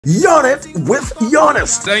Unit with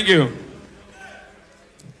Honest. Thank you.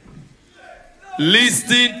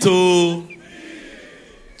 Listen to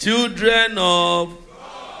children of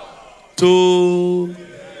two.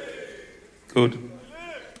 Good.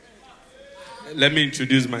 Let me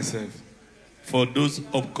introduce myself for those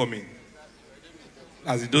upcoming.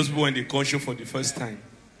 As those people in the country for the first time.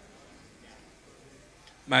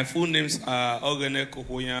 My full names are Ogene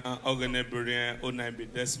Kohoya, Ogene Burien,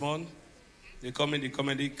 Onaibe Desmond. They call me the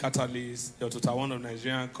comedy catalyst, the Otota one of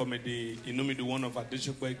Nigerian comedy, Inumi one of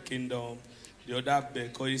Adeshokwe Kingdom, the other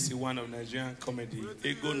Bekoisi one of Nigerian comedy,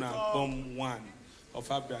 Ego na Bomb one of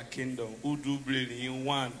Abia Kingdom, Udu Brili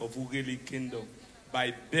one of Ugeli Kingdom.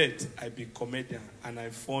 By birth, I be comedian and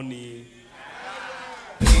I funny.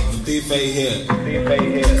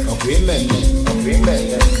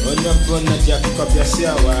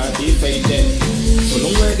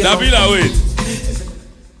 Dabila, wait.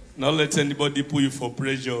 Not let anybody put you for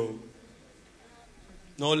pressure.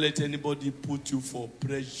 Not let anybody put you for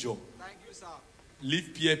pressure. Thank you, sir.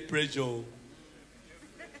 Leave peer pressure.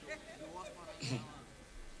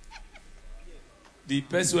 The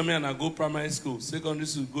person when I go primary school, secondary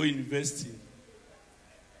school, go university.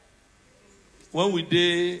 When we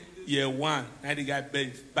did year one, I the guy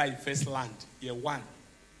buy first land. Year one.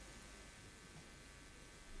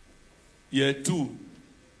 Year two,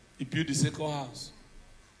 he built the second house.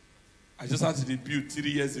 I just had to debut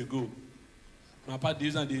 3 years ago. My party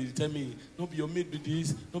and they tell me, no be your mate do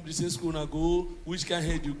this, no be the same school na go, which kind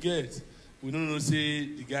of head you get? We don't know say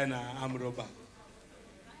the guy na arm robber.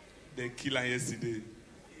 They kill him yesterday.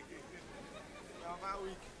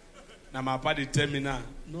 Now my party tell me now,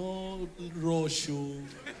 no rush oh.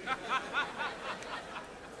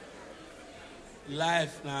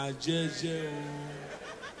 Life na jeje oh.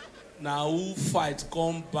 Now who fight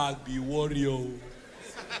come back be warrior.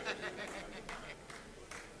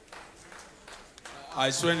 I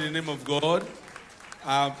swear in the name of God,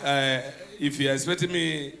 if you're expecting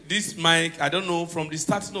me, this mic, I don't know, from the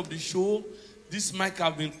starting of the show, this mic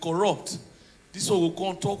have been corrupt. This one will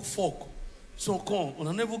come talk fuck. So come, and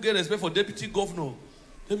I never get respect for deputy governor.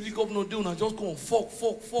 Deputy governor, they will just come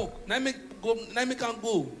fuck. Now make can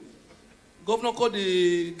go. Governor called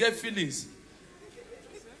the get feelings.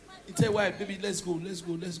 He tell why, baby, let's go.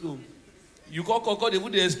 You call, they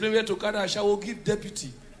would explain where to carry a shower, give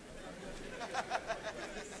deputy.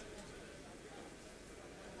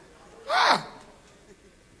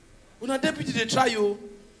 When a deputy they try you.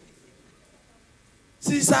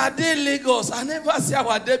 Since I did Lagos, I never see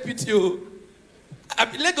our deputy.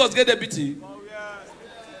 Lagos get deputy. Oh, yeah.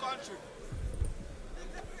 Country.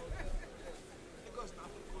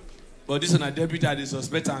 But this is a deputy I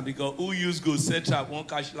suspect him because who use go set trap one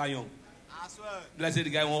cash lion. I swear. Let's say the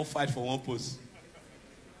guy won't fight for one post.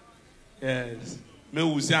 Yes. Maybe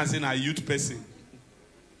we say I'm saying a youth person.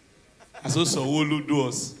 As also who do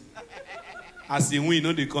us. As in we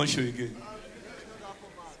know they can't show again.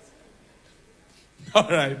 All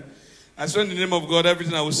right. I swear in the name of God,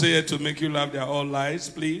 everything I will say here to make you laugh, they are all lies,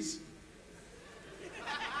 please.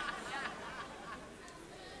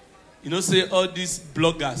 You know, say all these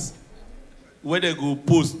bloggers, where they go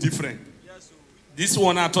post different. This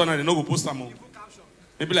one I turn and they no go post them on.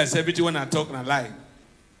 Maybe like everything when I talk and I lie.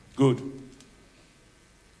 Good.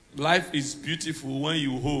 Life is beautiful when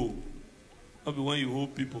you hold, not when you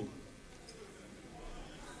hold people.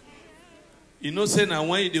 You know, say now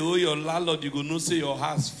when you owe your landlord, you go know say your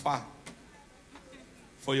house far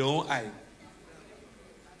for your own eye.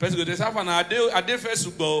 Person go, there's half an hour. I did first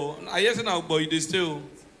to go. I yes now, but you still.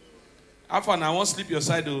 Half an hour, I won't sleep your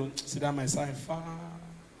side. Oh, sit down my side far.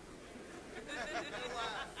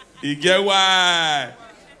 You get why?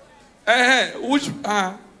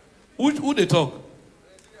 Who they talk?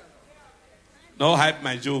 Don't hype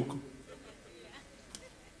my joke.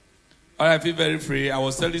 I feel very free. I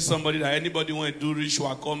was telling somebody that anybody want to do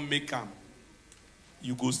ritual, come make them.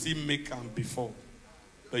 You go still make them before.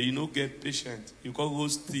 But you don't get patient. You can't go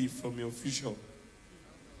steal from your future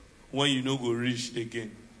when you don't go reach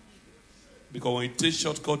again. Because when you take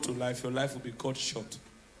shortcut to life, your life will be cut short.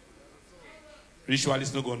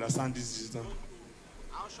 Ritualists not going to understand this now.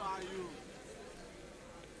 How sure are you?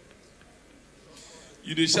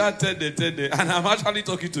 You dey shout tell the, and I'm actually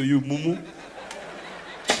talking to you, Mumu.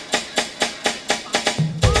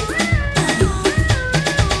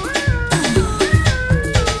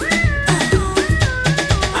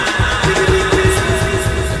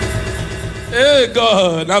 Hey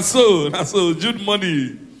God, that's so, Jude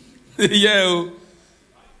money. Yeah.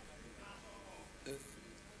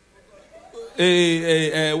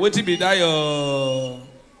 Hey, what be that your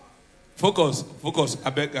focus? I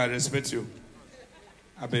beg, I respect you.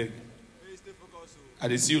 I beg. I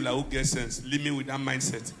dey see you like who get sense. Leave me with that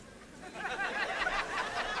mindset.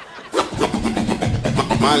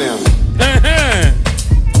 Malian.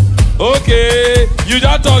 Okay, you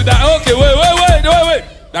just talk that. Okay, wait.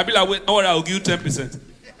 That be like, wait, all right, I'll give you 10%.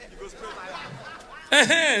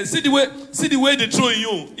 See the way they throw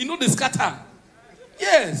you. You know they scatter.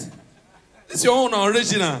 Yes, it's your own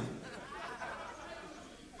original.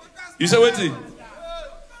 You say wait.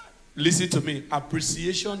 Listen to me.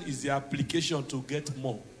 Appreciation is the application to get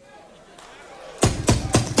more.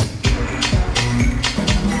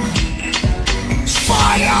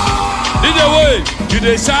 Fire! This the way you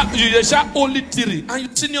dey shout only three, and you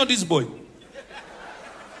senior this boy.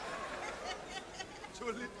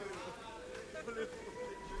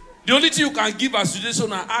 The only thing you can give as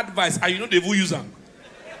suggestion and advice, and you know they will use them.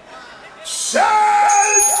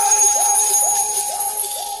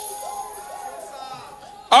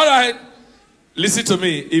 All right, listen to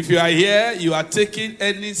me. If you are here, you are taking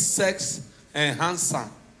any sex enhancer,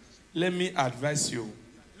 let me advise you.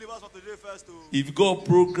 If God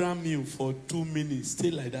program you for 2 minutes,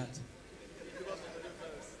 stay like that.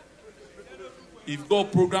 If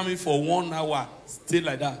God program you for 1 hour, stay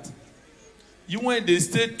like that. You when they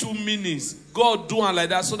stay 2 minutes, God do it like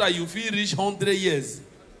that so that you feel reach 100 years.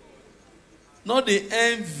 Not the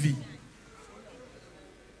envy.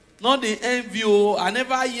 Not the envy. Oh, I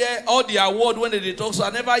never hear all the award when they talk. So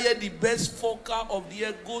I never hear the best fucker of the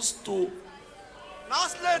year goes to. Now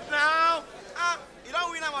slate now. You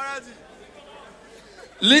don't win them already.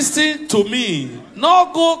 Listen to me.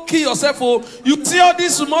 No go kill yourself. Oh, you see all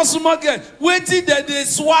this small girl. Wait till they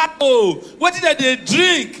swallow. Wait till they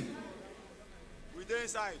drink. We dey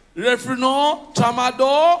inside. Refreno,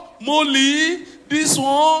 Tramadol, Molly, this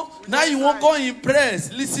one. Now you won't go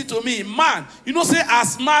impress. Listen to me, man. You know, say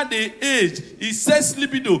as man they age, it says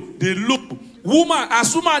libido, they look. Woman,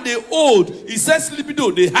 as woman they old, it says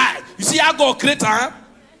libido, they high. You see, I got greater. Huh?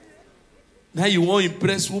 Now you won't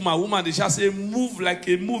impress woman. Woman, they shall say, move like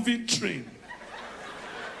a moving train.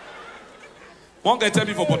 One guy tell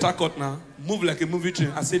me for Port Harcourt now, move like a moving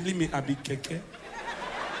train. I said, leave me, I be keke.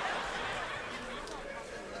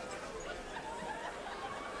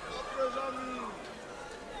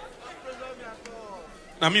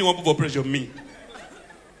 Now me want people pressure me.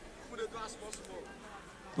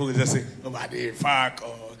 People just say, oh, I did fuck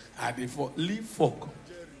or I did fuck. Leave fuck.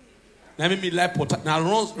 Now me like Port. Now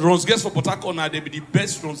runs girls for Port Harcourt now they be the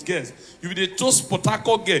best runs girls. If they toast Port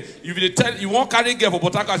Harcourt girl, if they tell you won't carry girl for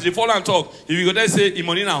Port Harcourt, they fall and talk. If you go there say the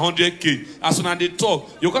money na 100K, as soon as they talk,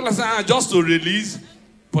 you can't say just to release.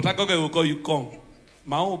 Port Harcourt girl will call you come.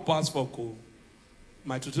 My own passport call.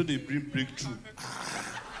 My tutor they bring breakthrough.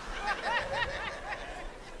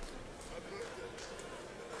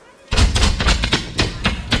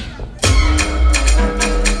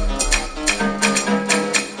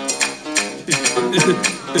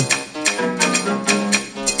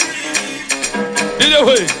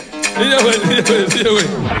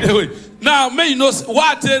 Now, may you know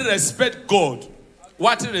what they respect God.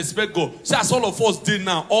 What they respect God. See, as all of us did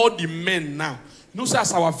now, all the men now. You know, see,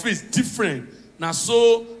 as our face different. Now,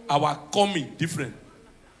 so our coming different.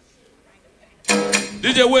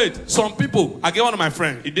 DJ, wait. Some people, I get one of my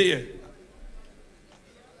friends. He did here.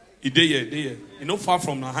 He did here. You know, far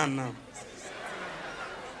from my hand now.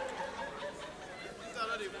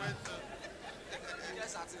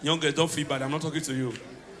 Youngest, don't feel bad. I'm not talking to you.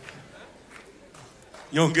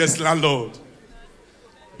 Youngest landlord.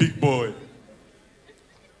 Big boy.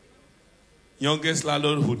 Youngest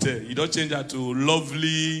landlord hotel. You don't change that to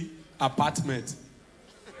lovely apartment.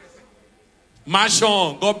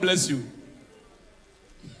 Mansion. God bless you.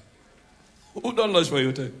 Who don't lodge for your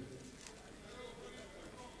hotel?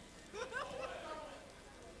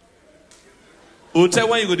 Hotel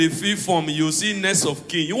when you go to feel form, you see nest of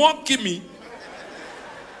king. You won't kill me.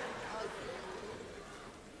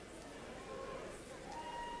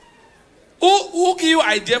 Who give you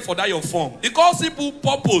idea for that your form? It calls people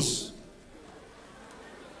purpose.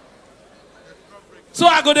 So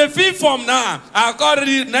I go to fill form now. I'll call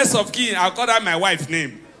the nest of king. I'll call that my wife's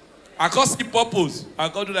name. I call see purpose. I'll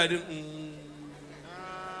call do like this.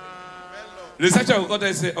 Researcher will call there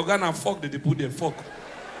and say, Organa fuck they put their fuck.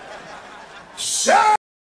 Shut.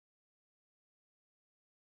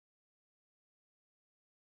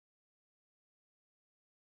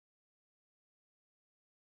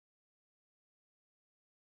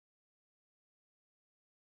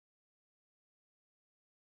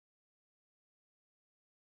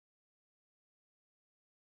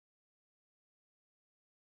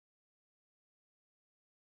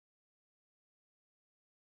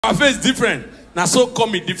 Our face different. Now so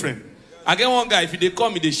come it different. I get one guy, if they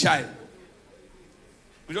come, they shy.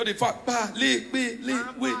 We know the fact, wait.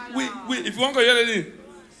 If you want to hear anything.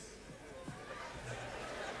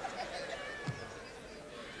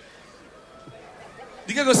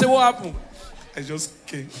 The guy go say, what happened? I just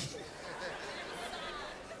came.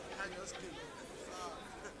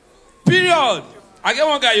 Period. I get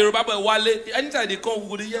one guy, Yoruba boy, Wale. Anytime they come, we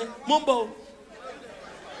go to hear, Mumbo.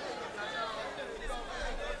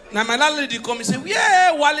 Now my landlady come and say,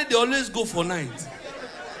 yeah, Wale, they always go for night.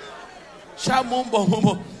 Shout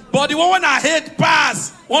Mumbo. But the one I hate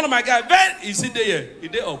pass, one of my guys, Ben, he sit there, he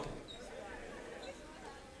dey up.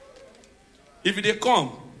 If they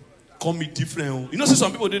come me different. You know, see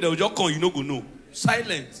some people they'll just come, you know, go no.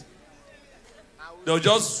 Silent. They'll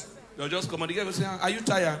just come and the guy will say, are you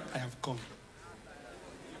tired? I have come.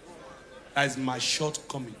 That is my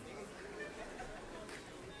shortcoming.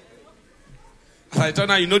 As I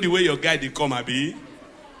turn out, you know the way your guy they come, Abi.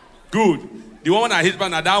 Good. The one I hate, but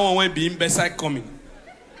that one won't be in beside coming.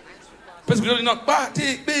 Person will not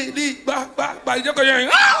you just go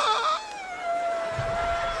here.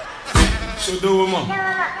 So do woman.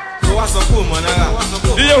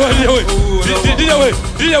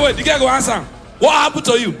 DJ wait. The guy go answer. What happened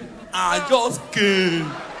to you? I just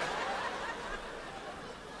came.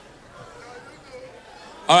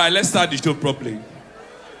 All right, let's start the show properly.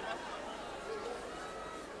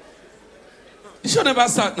 The show never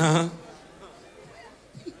start now.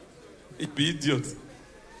 It be idiot.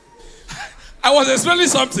 I was explaining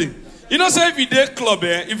something. You know, say if you date club,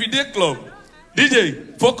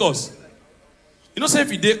 DJ, focus. You know, say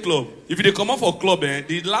if you date club, if you come out for club,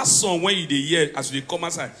 the last song when you hear as you come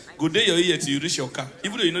outside, go there your ear till you reach your car.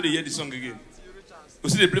 Even though you know they hear the song again. You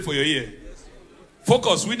see they play for your ear.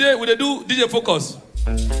 Focus. We do DJ focus.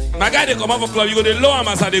 My guy they come out for club, you go the low arm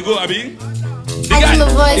as they go, Abi. The guy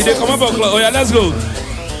they come out for club. Oh yeah, let's go.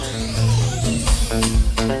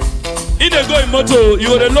 If they go in moto, you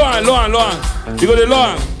go the low and. You go the low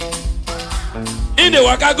and. If they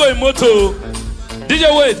waka go in moto,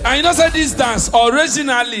 DJ wait, and you know say this dance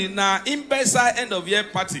originally na Imbesa end of year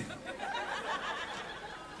party.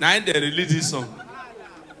 Now they release this song.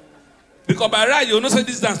 Because by right you know say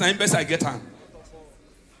this dance na Imbesa get on.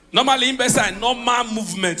 Normally Imbesa normal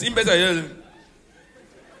movement. Imbesa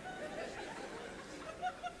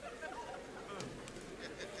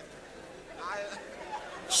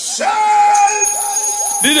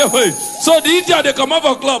DJ wait. So the idiot they come out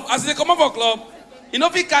for club. As they come out for club, you know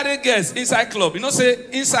if you carry guests inside club, you know say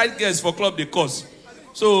inside guests for club they cost.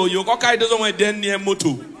 So you go carry those one then near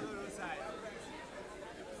moto.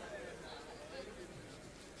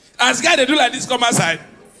 As guys they do like this come outside.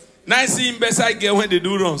 Now see him beside girl when they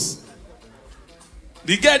do runs.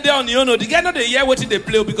 The girl there on the own, the girl not they hear what they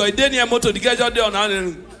play because they near moto, the girl just there on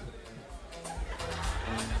the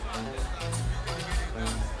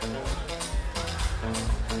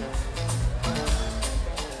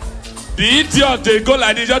The idiot, they go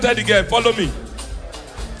like this, just tell the girl, follow me.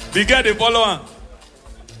 The girl, they follow her.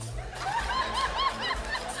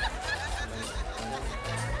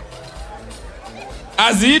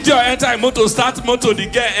 As the idiot enter moto, start moto, the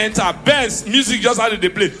girl enter. Benz, music just how they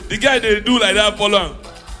play. The girl, they do like that, follow her.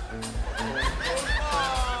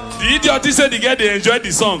 The idiot, he said the girl, they enjoy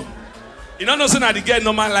the song. You don't know, so now the girl,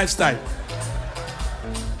 normal lifestyle.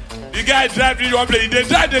 The guy drive, this one play. They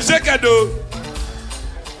drive, they shake it though.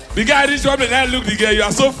 The guy reached up and I look the girl, you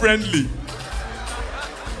are so friendly.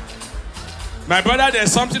 My brother,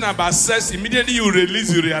 there's something about sex. Immediately you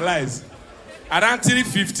release, you realize. Around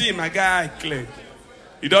 3:15, my guy clear.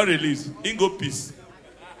 You don't release. In go peace.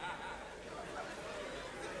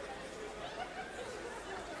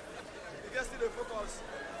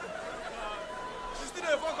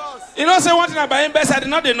 You know, say one thing about him best, I did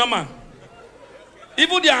not the normal.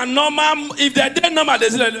 Even they are normal, if they're dead normal, they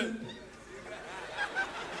say like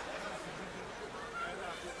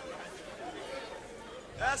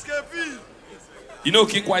SKP. You know,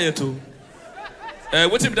 keep quiet too.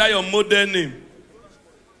 What's that your model name?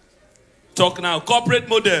 Talk now. Corporate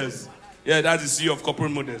models. Yeah, that's the CEO of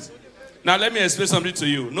corporate models. Now let me explain something to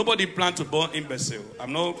you. Nobody planned to born imbecile.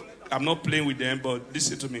 I'm not playing with them, but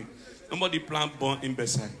listen to me. Nobody planned born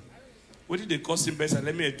imbecile. What did they cause imbecile?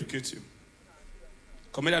 Let me educate you.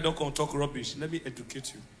 Commander don't come talk rubbish. Let me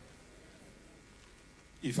educate you.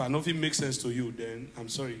 If I know if it makes sense to you, then I'm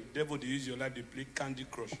sorry. Devil, they use your life to play Candy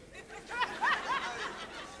Crush.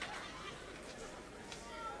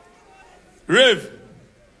 Rave.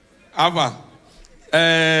 Ava.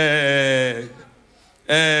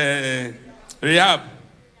 Rehab.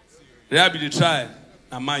 Rehab, you try.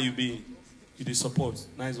 And man, you be the support.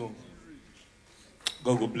 Nice one.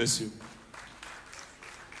 God will bless you.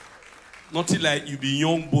 Nothing like you be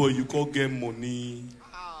young boy, you can't get money.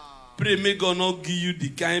 Pray may God not give you the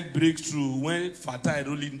kind breakthrough when fertile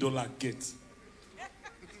rolling dollar gets.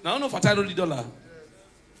 Now, no fertile rolling dollar.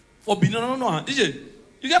 For no. DJ,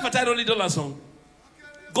 you get fertile rolling dollar song.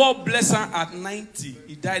 God bless her at 90.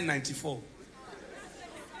 He died 94.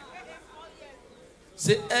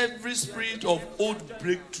 Say every spirit of old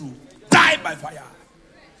breakthrough die by fire.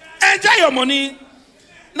 Enjoy your money.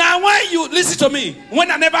 Now when you listen to me, when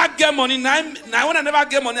I never get money, now when I never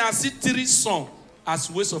get money, I see 3 songs as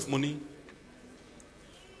waste of money.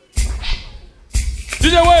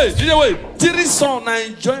 DJ way. 3 songs na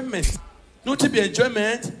enjoyment. No to be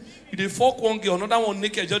enjoyment. You dey fuck one girl, another one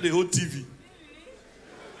naked, just the whole TV.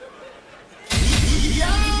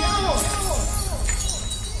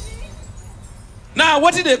 Now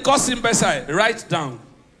what did they cost him beside? Write down.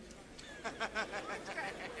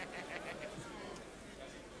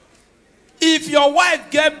 If your wife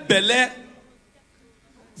get belle,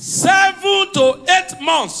 7 to 8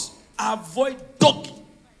 months, avoid doggy.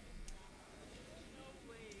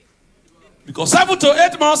 Because 7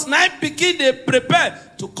 to 8 months, 9 pikin they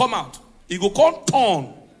prepare to come out. He go come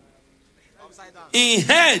turn. In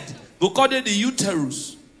head, go call it the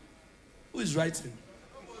uterus. Who is writing?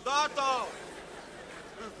 Doctor.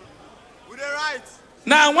 Who they write?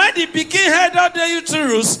 Now when the pikin head out the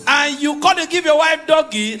uterus and you call to give your wife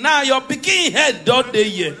doggy, now your pikin head don't dey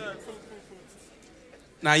here.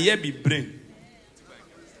 Now here be brain.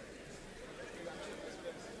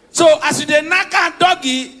 So as you dey knock out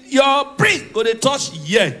doggy, your brain go dey touch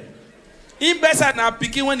here. In bedside now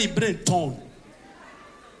pikin when the brain turn.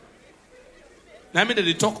 Now I mean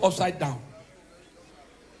they talk upside down.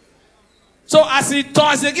 So as he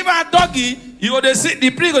turns, they give her a doggy, you go dey sit the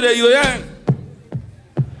brain go dey you hear.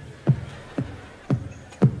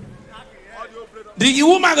 The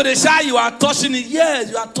woman go dey shout, you are touching it.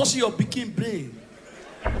 Yes, you are touching your pikin brain.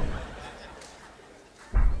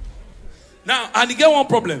 Now, and you get one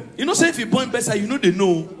problem. You know, say if you born better, you know they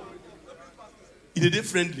know. They're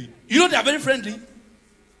friendly. You know they are very friendly.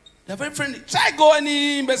 They are very friendly. Try go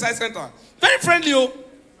any bedside center. Very friendly, oh.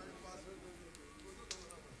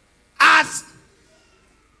 At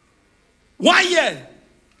 1 year,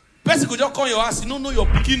 person could just call your ass. You don't know your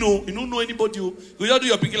pikin, no. You don't know anybody, oh. You just do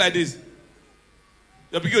your pikin like this.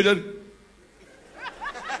 Your pikin just.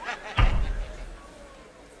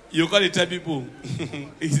 You gotta tell people,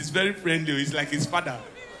 he's very friendly. He's like his father.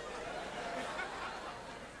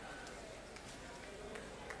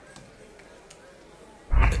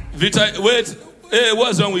 Victor, wait. Hey,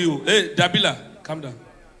 what's wrong with you? Hey, Dabila, calm down.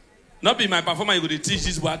 Not be my performer, you go to teach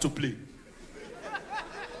this boy how to play.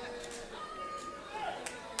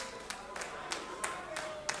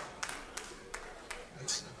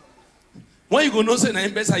 When you go know say na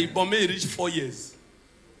him best, he born me reach 4 years.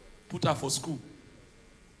 Put her for school.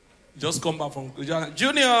 Just come back from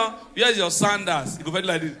Junior, where's your sandals? You go very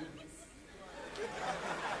like this.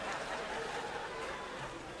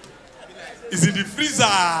 It's in the freezer.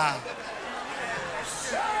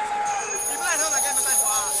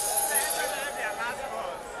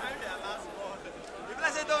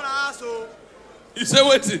 You say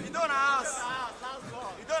what? You don't ask.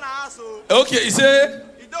 You don't ask. Okay, you say?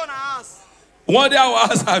 You don't ask. One day I will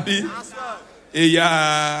ask Abby.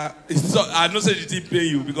 Yeah, I know say you didn't pay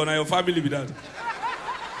you because now your family be that.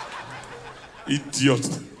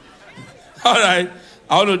 Idiot. All right,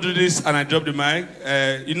 I want to do this and I drop the mic.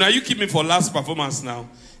 You know, you keep me for last performance now.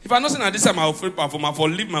 If I know say at this time I will fail perform, for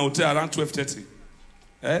leave my hotel around 12:30.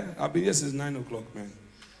 I've been here since 9 o'clock, man.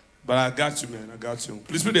 But I got you, man. I got you.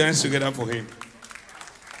 Please put the hands together for him.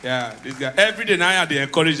 Yeah, this guy. Every day now I they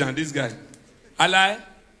encourage him. This guy. I lie.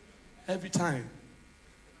 Every time.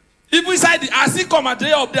 Even inside the, I see come a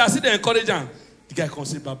day up there, I see the encourage him. The guy can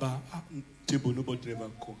say, Baba, table, nobody never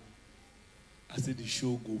come. I said the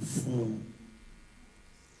show go full.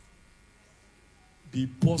 Be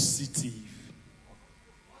positive.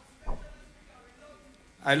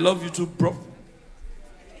 I love you too, bro.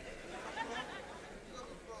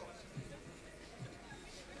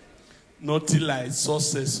 Nothing like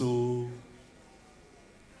success, so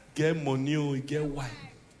get money, oh, get why.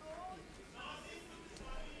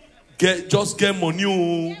 Just get money.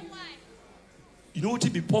 Oh. You know what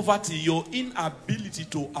it be poverty? Your inability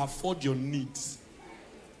to afford your needs.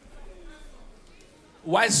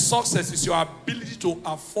 Why success is your ability to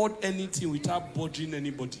afford anything without bothering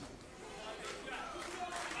anybody.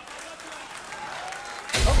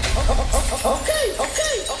 Okay.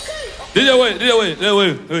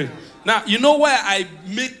 Wait. Now, you know why I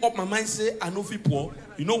make up my mind, say, I know people poor?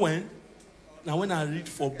 You know when? Now, when I read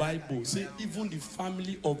for Bible, say, even the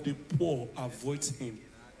family of the poor avoids him.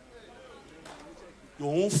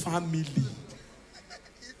 your own family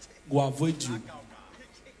will avoid you.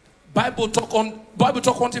 Bible talk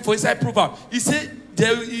one thing for inside proverb. He said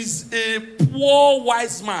there is a poor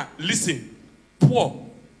wise man. Listen, poor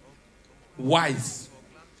wise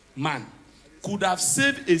man could have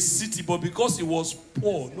saved a city, but because he was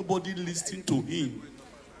poor, nobody listened to him.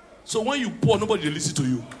 So when you poor, nobody will listen to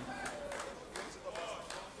you.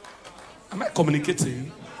 Am I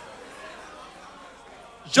communicating?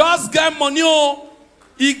 Just get money.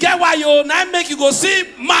 You get why you now make you go see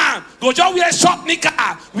man. Go just wear short knicker,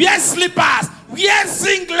 wear slippers, wear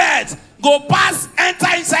singlet, go pass,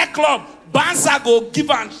 enter inside club. Banser go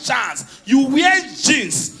give am chance. You wear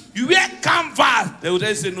jeans, you wear canvas. They will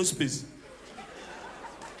just say no space.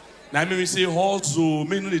 Now me say also,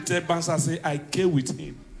 me no dey tell Banser say I came with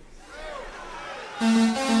him.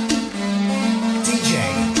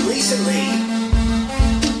 DJ, recently.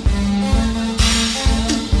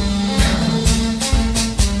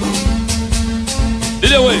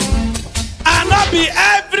 Way. And not be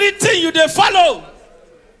everything you dey follow.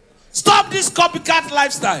 Stop this copycat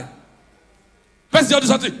lifestyle. Person do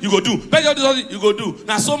something, you go do. Person do something, you go do.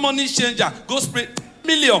 Now so money changer, go spray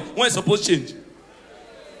million when it's supposed to change.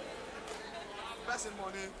 Person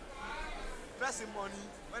money.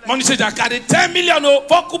 Money changer carry 10 million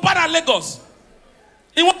for Kupara Lagos.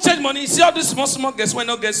 He won't change money. See all these small guys when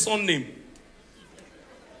not get son name.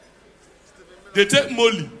 They take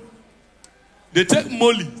Molly. They take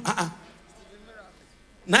Molly.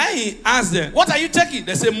 Now he asks them, what are you taking?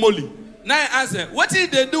 They say Molly. Now he asks them, what did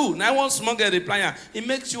they do? Now one small girl reply, it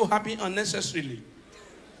makes you happy unnecessarily.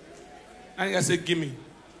 And I say, give me.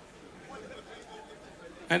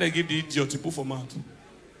 And they give the idiot to put for mouth.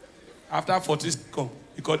 After 40 seconds,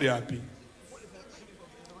 he called it happy.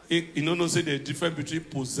 You know, say the difference between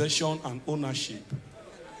possession and ownership.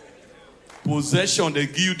 Possession, they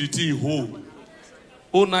give you the thing whole.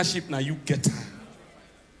 Ownership, now you get her.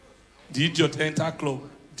 The idiot enter club.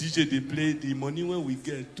 DJ, they play the money when we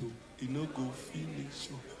get to. You know, go finish.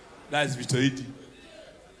 That's Victor Eddie.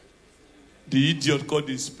 The idiot called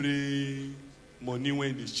the spray money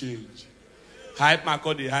when they change. Hyper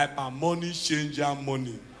called the hyper money changer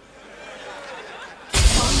money.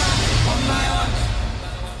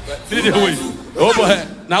 Oh boy.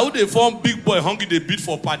 Now they form big boy hungry they bid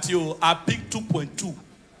for party. I pick 2.2.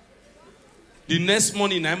 The next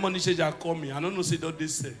morning, my money changer call me. I don't know say what they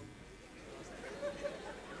say.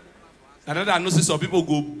 Another I know say some people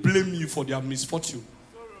go blame you for their misfortune.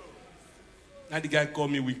 Now the guy call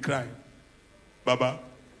me, we cry. Baba.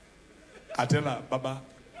 I tell her, Baba.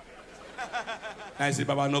 Now I say,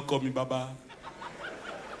 Baba, not call me, Baba.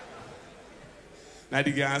 Now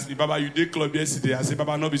the guy asked me, Baba, you did club yesterday. I say,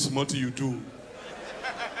 Baba, not be smart to you do.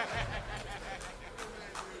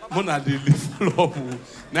 Mona they follow up.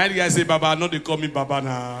 Now the guy say, Baba, no, they call me Baba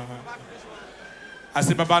now. I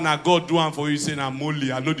say, Baba, now God do one for you. Say, now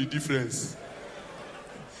Molly, I know the difference.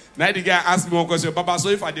 Now the guy asked me one question, Baba, so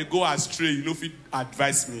if I dey go astray, you know if you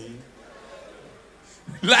advise me.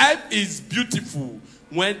 Life is beautiful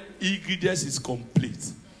when ingredients is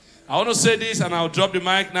complete. I want to say this and I'll drop the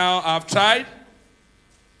mic now. I've tried.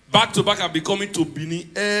 Back to back, I'll be coming to Bini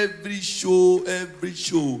every show.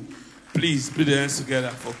 Please put the hands together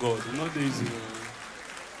for God. It's not easy.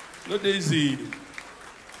 Not easy.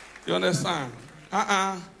 You understand?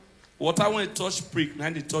 Water when it touch prick, now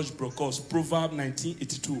they touch brocos. Proverb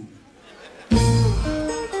 1982.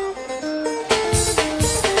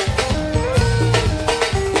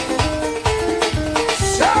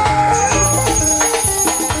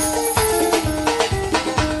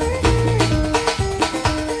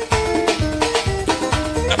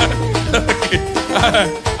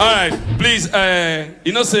 All right, please, I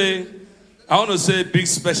want to say big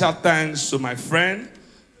special thanks to my friend,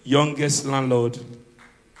 youngest landlord.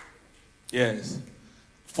 Yes.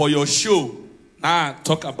 For your show. Now I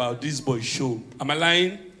talk about this boy's show. Am I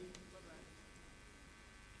lying?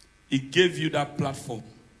 He gave you that platform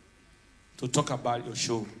to talk about your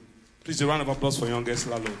show. Please, a round of applause for youngest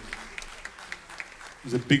landlord.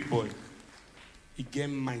 He's a big boy. He gave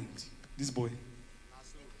mind. This boy.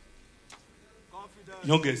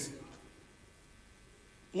 Youngest.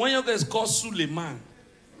 When youngest called Suleiman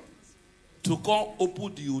to come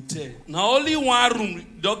open the hotel, now only one room,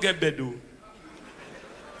 don't get bed though.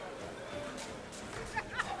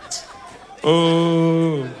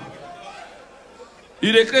 Oh.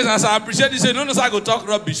 You the crazy as I appreciate this. No, I go talk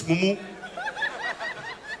rubbish, mumu.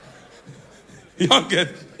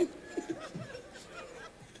 Youngest.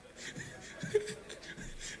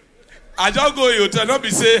 I just go in your hotel, not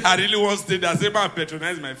be say I really want to stay there. Say man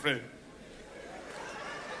patronize my friend.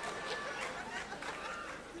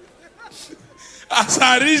 As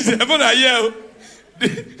I reach there, but I yell.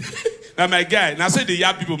 Now my guy, now say the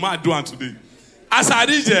young people might do one today. As I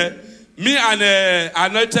reach there, me and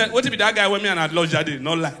anointed, what be that guy with me and I lodge that day?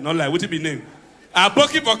 Not lie. What be name? I'm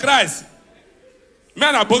booking for Christ. Me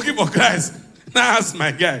and I'm booking for Christ. Now ask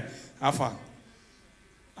my guy, how far?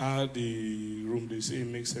 How the room they say it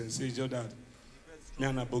makes sense. Say just that. Me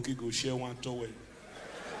and Aboki go share one towel.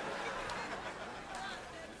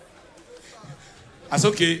 I said,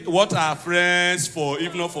 okay, what are friends for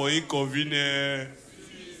if not for inconvenience?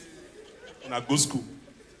 And I go school.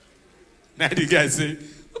 Now the guy say,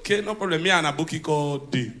 okay, no problem. Me and Aboki call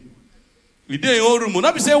day. We dey in your room.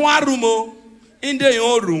 Not be say one room. In there in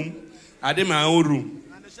your room. I dey my own room.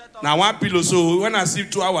 Now one pillow. So when I sleep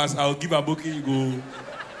 2 hours, I'll give Aboki go.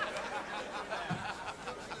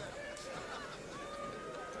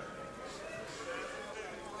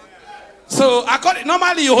 So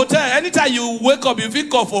normally your hotel, anytime you wake up, you feel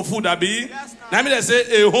call for food, Abi. Yes, now I mean they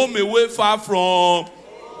say a home away far from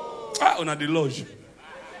on the lodge.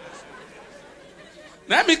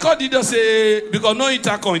 Let me call Dido say because no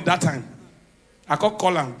intercom at that time. I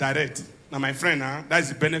call him direct. Now my friend, that's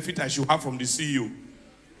the benefit I should have from the CEO.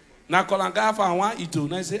 Now call him guy for I want it to.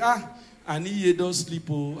 Now I say I need you don't sleep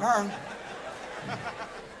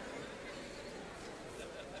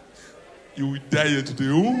You will die here today.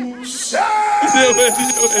 Oh,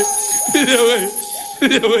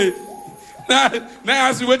 wait. Now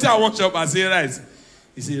as we went to our workshop, I say rice.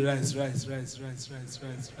 He say rice.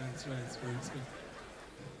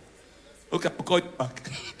 Okay, I'll call you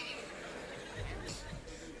back.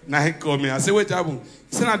 Now he called me. I say, what happened?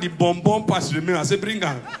 He said, now the bonbon pass remain. I say, bring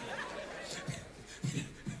her.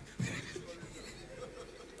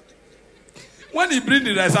 When he bring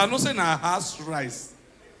the rice, I know say na house rice.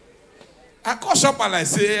 I call shopper like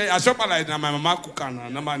say, I shopper like na my mama cook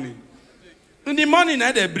na money. In the morning,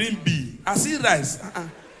 they bring B. I see rice.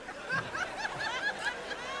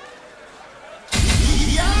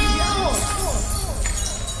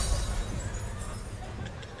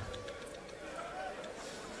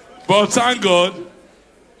 But thank God,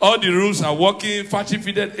 all the rooms are working, factory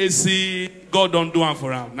fitted AC. God don't do one for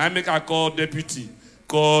them. Now I make a call deputy,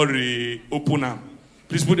 call open them.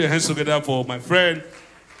 Please put your hands together for my friend.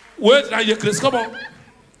 Wait, now you Chris, come on,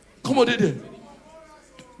 there.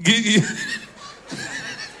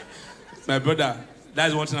 My brother, that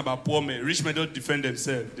is one thing about poor men. Rich men don't defend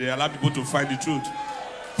themselves. They allow people to find the truth.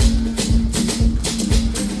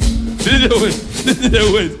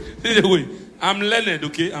 Wait. I'm learned,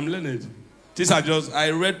 okay? I'm learned. These are just,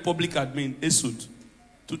 I read public admin, ESUD,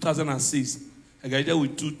 2006. I got there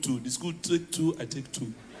with 2. The school take 2, I take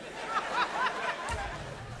 2.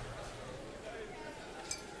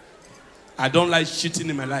 I don't like cheating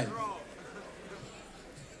in my life.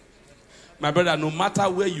 My brother, no matter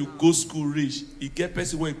where you go school reach, you get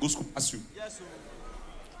person where you go school pass you. Yes, sir.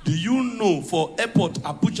 Do you know for airport,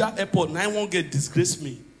 Abuja airport, 91 get disgrace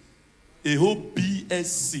me. A whole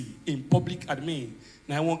BSc in public admin.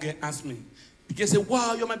 91 get ask me. Because say,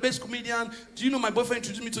 wow, you're my best comedian. Do you know my boyfriend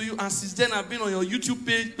introduced me to you? And since then I've been on your YouTube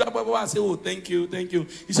page. Blah, blah, blah. I say, oh, thank you.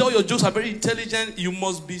 He said, oh, your jokes are very intelligent. You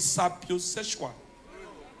must be sapiosexual.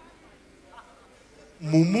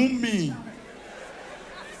 Mumumi.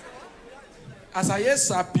 As I hear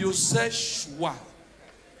sapiosexual.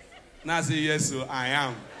 Now I say, yes, so I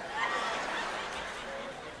am.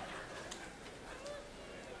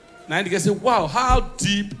 Now the guy say, wow, how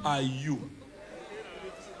deep are you?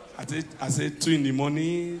 I say 2 in the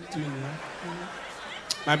morning, 2 in the afternoon.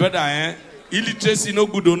 My brother, illiteracy no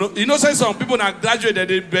good. No. You know, say some people now graduate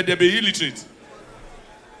they be illiterate.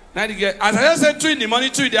 Now the guy, as I just said 2 in the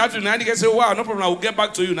morning, 2 in the afternoon, now the guy say, wow, no problem, I will get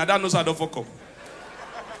back to you. Now that knows how to fuck up.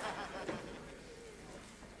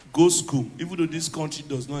 Go school, even though this country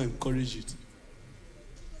does not encourage it.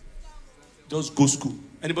 Just go school.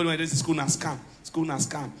 Anybody when this school na scam? School na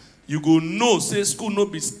scam. You go know, say school no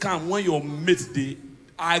be scam when your mates they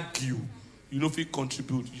argue. You know if you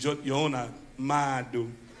contribute. You just your own are mad though.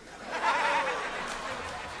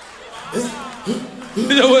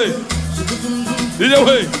 Either way.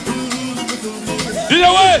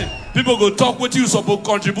 People go talk with you, suppose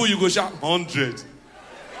contribute, you go shout 100.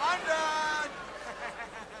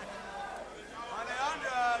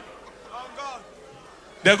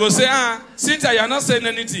 They go say, Cynthia, you're not saying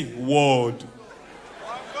anything. Word.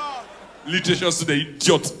 Literature student,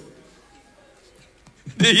 idiot.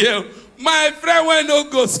 They yell, my friend went no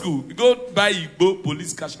go school. You go buy Igbo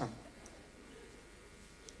police cash.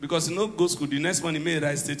 Because you no go school, the next one he made a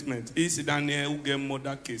right statement. He sit down there who get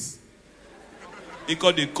murder case. He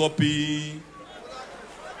got the copy.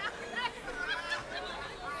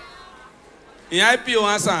 In IPO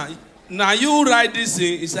answer, Now you write this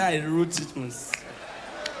thing, he said I wrote it once.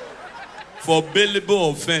 For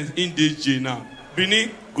bailable offense in this jail now.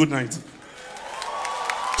 Bini, good night.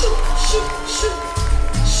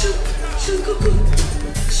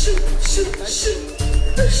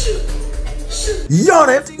 Yarn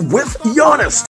it with Honest.